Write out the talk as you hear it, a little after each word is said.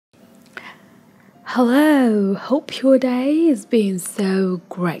Hello, hope your day is being so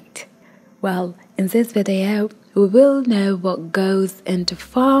great. Well, in this video, we will know what goes into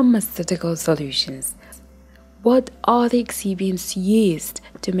pharmaceutical solutions. What are the excipients used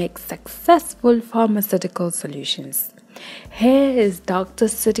to make successful pharmaceutical solutions? Here is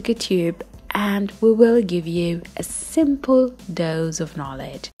Dr.Ceutica tube and we will give you a simple dose of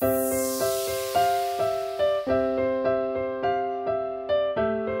knowledge.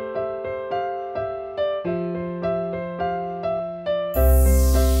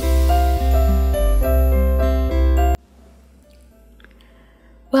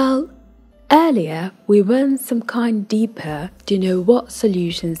 Well, earlier we went some kind deeper to know what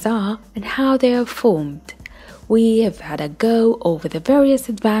solutions are and how they are formed. We have had a go over the various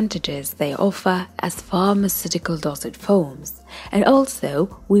advantages they offer as pharmaceutical dosage forms, and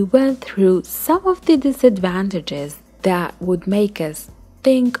also we went through some of the disadvantages that would make us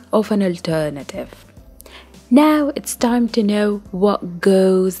think of an alternative. Now it's time to know what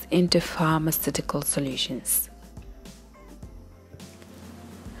goes into pharmaceutical solutions.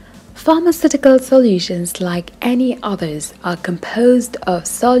 Pharmaceutical solutions, like any others, are composed of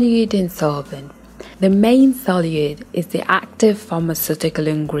solute and solvent. The main solute is the active pharmaceutical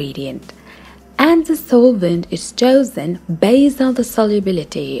ingredient, and the solvent is chosen based on the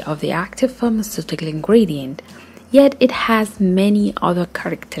solubility of the active pharmaceutical ingredient, yet it has many other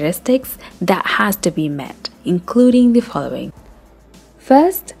characteristics that has to be met, including the following.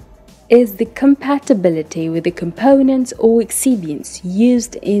 First is the compatibility with the components or excipients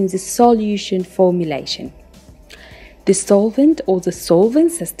used in the solution formulation. The solvent or the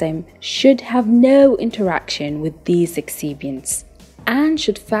solvent system should have no interaction with these excipients and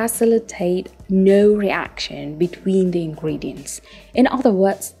should facilitate no reaction between the ingredients, in other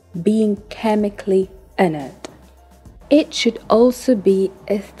words, being chemically inert. It should also be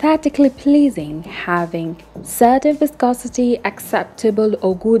aesthetically pleasing, having certain viscosity, acceptable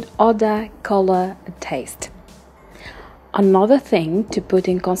or good odor, color, and taste. Another thing to put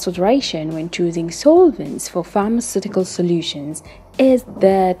in consideration when choosing solvents for pharmaceutical solutions is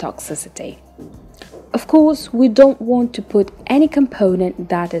their toxicity. Of course, we don't want to put any component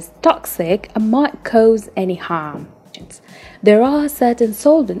that is toxic and might cause any harm. There are certain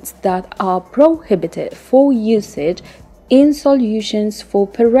solvents that are prohibited for usage in solutions for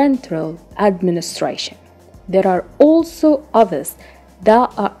parenteral administration. There are also others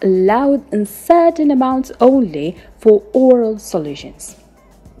that are allowed in certain amounts only for oral solutions.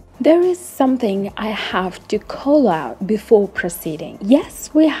 There is something I have to call out before proceeding. Yes,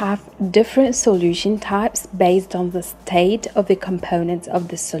 we have different solution types based on the state of the components of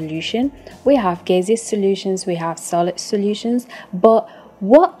the solution. We have gaseous solutions, we have solid solutions, but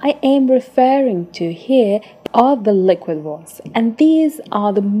what I am referring to here are the liquid ones, and these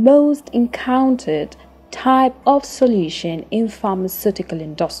are the most encountered type of solution in pharmaceutical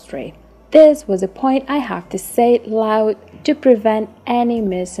industry. This was a point I have to say it loud to prevent any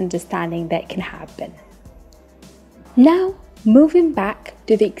misunderstanding that can happen. Now, moving back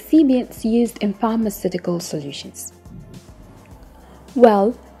to the excipients used in pharmaceutical solutions.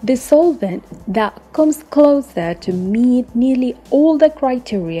 Well, the solvent that comes closer to meet nearly all the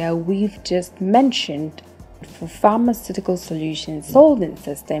criteria we've just mentioned for pharmaceutical solution solvent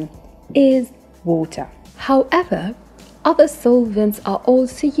system is water. However, other solvents are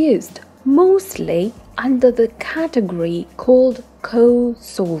also used, mostly under the category called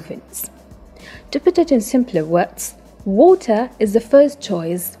co-solvents. To put it in simpler words, water is the first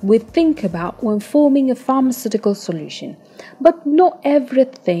choice we think about when forming a pharmaceutical solution, but not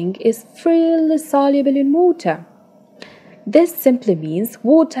everything is freely soluble in water. This simply means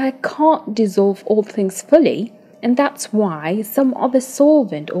water can't dissolve all things fully, and that's why some other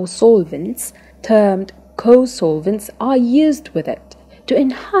solvent or solvents, termed co-solvents, are used with it to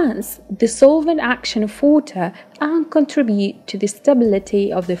enhance the solvent action of water and contribute to the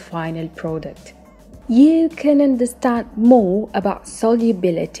stability of the final product. You can understand more about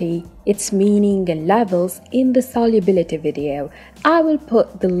solubility, its meaning and levels in the solubility video. I will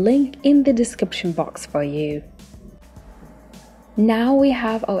put the link in the description box for you. Now we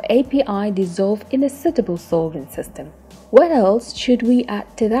have our API dissolved in a suitable solvent system. What else should we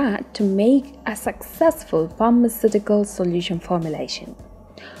add to that to make a successful pharmaceutical solution formulation?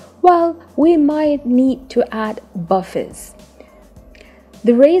 Well, we might need to add buffers.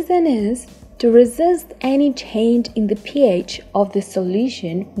 The reason is to resist any change in the pH of the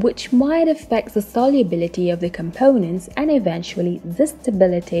solution, which might affect the solubility of the components and eventually the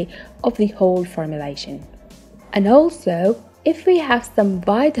stability of the whole formulation. And also, if we have some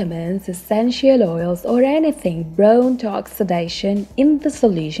vitamins, essential oils or anything prone to oxidation in the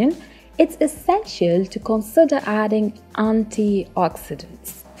solution, it's essential to consider adding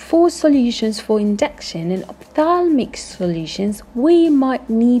antioxidants. For solutions for induction in ophthalmic solutions, we might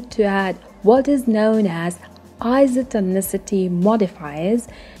need to add what is known as isotonicity modifiers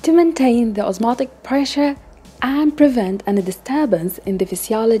to maintain the osmotic pressure and prevent any disturbance in the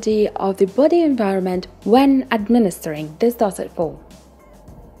physiology of the body environment when administering this dosage form.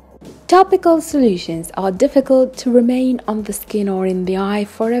 Topical solutions are difficult to remain on the skin or in the eye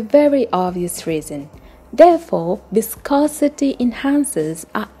for a very obvious reason. Therefore, viscosity enhancers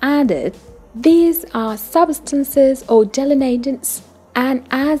are added. These are substances or delineatants, and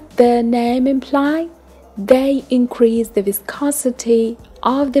as their name implies, they increase the viscosity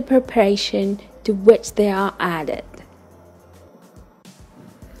of the preparation to which they are added.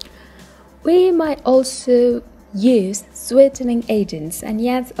 We might also use sweetening agents, and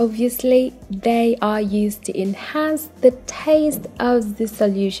yes, obviously they are used to enhance the taste of the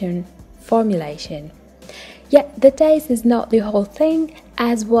solution formulation. Yet the taste is not the whole thing,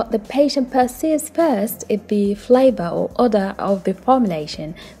 as what the patient perceives first is the flavor or odor of the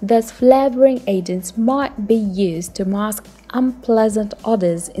formulation. Thus, flavoring agents might be used to mask unpleasant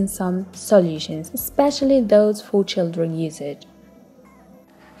odors in some solutions, especially those for children usage.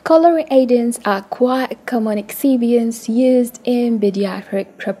 Coloring agents are quite common excipients used in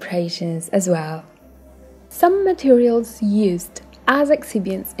pediatric preparations as well. Some materials used as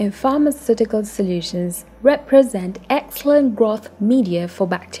excipients in pharmaceutical solutions represent excellent growth media for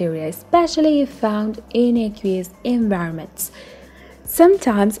bacteria, especially if found in aqueous environments.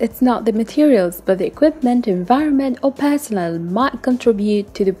 Sometimes it's not the materials, but the equipment, environment, or personnel might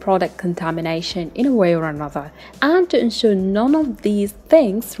contribute to the product contamination in a way or another. And to ensure none of these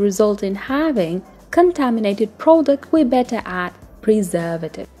things result in having contaminated product, we better add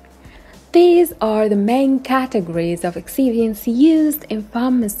preservative. These are the main categories of excipients used in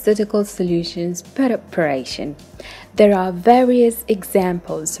pharmaceutical solutions preparation. There are various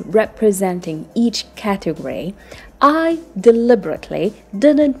examples representing each category. I deliberately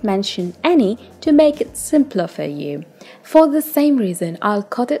didn't mention any to make it simpler for you. For the same reason, I'll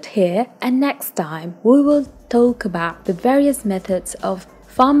cut it here, and next time we will talk about the various methods of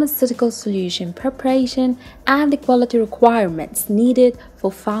pharmaceutical solution preparation and the quality requirements needed for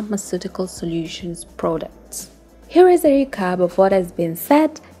pharmaceutical solutions products. Here is a recap of what has been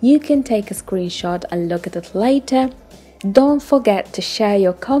said. You can take a screenshot and look at it later. Don't forget to share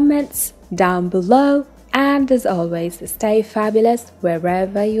your comments down below, and as always, stay fabulous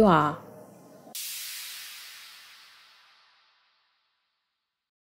wherever you are.